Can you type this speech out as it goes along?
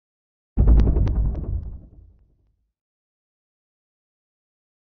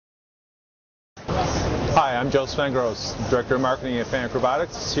I'm Joe Cvengros, Director of Marketing at FANUC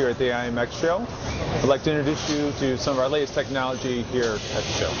Robotics here at the Mich show. I'd like to introduce you to some of our latest technology here at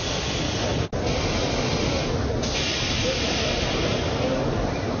the show.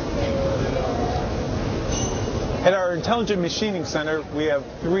 At our Intelligent Machining Center, we have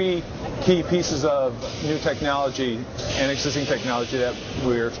three key pieces of new technology and existing technology that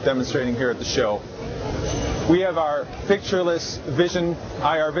we're demonstrating here at the show. We have our Fixtureless vision,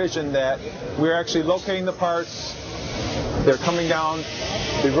 IR vision, that we're actually locating the parts. They're coming down.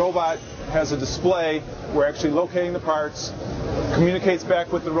 The robot has a display. We're actually locating the parts, communicates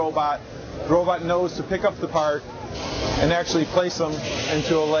back with the robot. The robot knows to pick up the part and actually place them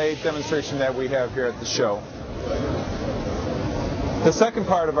into a lathe demonstration that we have here at the show. The second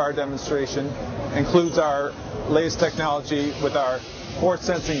part of our demonstration includes our latest technology with our force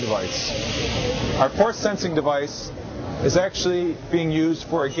sensing device. Our force sensing device is actually being used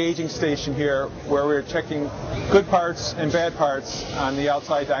for a gauging station here where we're checking good parts and bad parts on the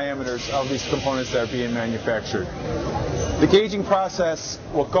outside diameters of these components that are being manufactured. The gauging process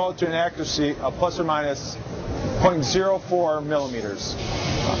will go to an accuracy of plus or minus 0.04 millimeters.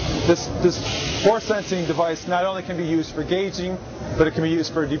 This force sensing device not only can be used for gauging, but it can be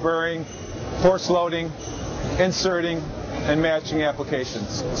used for deburring, force loading, inserting, and matching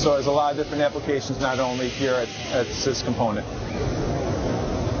applications. So there's a lot of different applications, not only here at this component.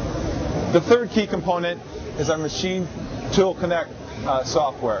 The third key component is our Machine Tool Connect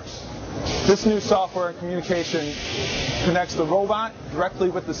software. This new software and communication connects the robot directly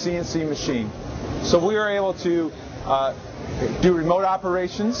with the CNC machine. So we are able to do remote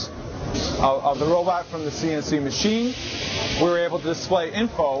operations of the robot from the CNC machine. We were able to display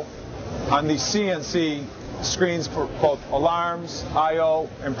info on the CNC screens for both alarms, I/O,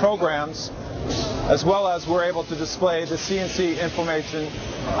 and programs, as well as we're able to display the CNC information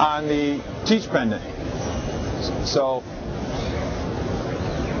on the teach pendant. So,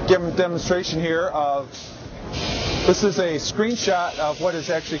 give a demonstration here of, this is a screenshot of what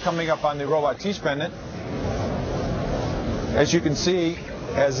is actually coming up on the robot teach pendant. As you can see,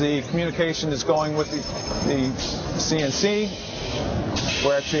 as the communication is going with the CNC,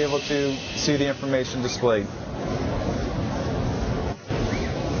 we're actually able to see the information displayed.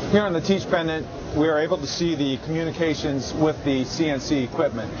 Here on the teach pendant, we are able to see the communications with the CNC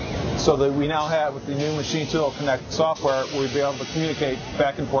equipment. So that we now have, with the new Machine Tool Connect software, we'll be able to communicate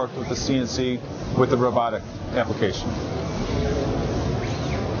back and forth with the CNC with the robotic application.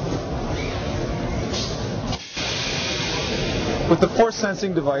 With the force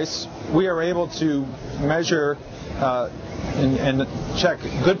sensing device, we are able to measure and check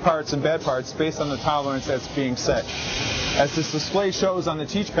good parts and bad parts based on the tolerance that's being set. As this display shows on the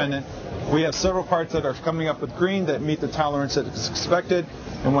teach pendant, we have several parts that are coming up with green that meet the tolerance that is expected,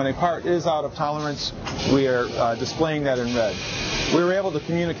 and when a part is out of tolerance, we are displaying that in red. We were able to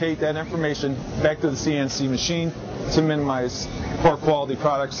communicate that information back to the CNC machine to minimize poor quality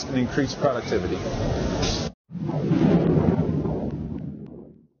products and increase productivity.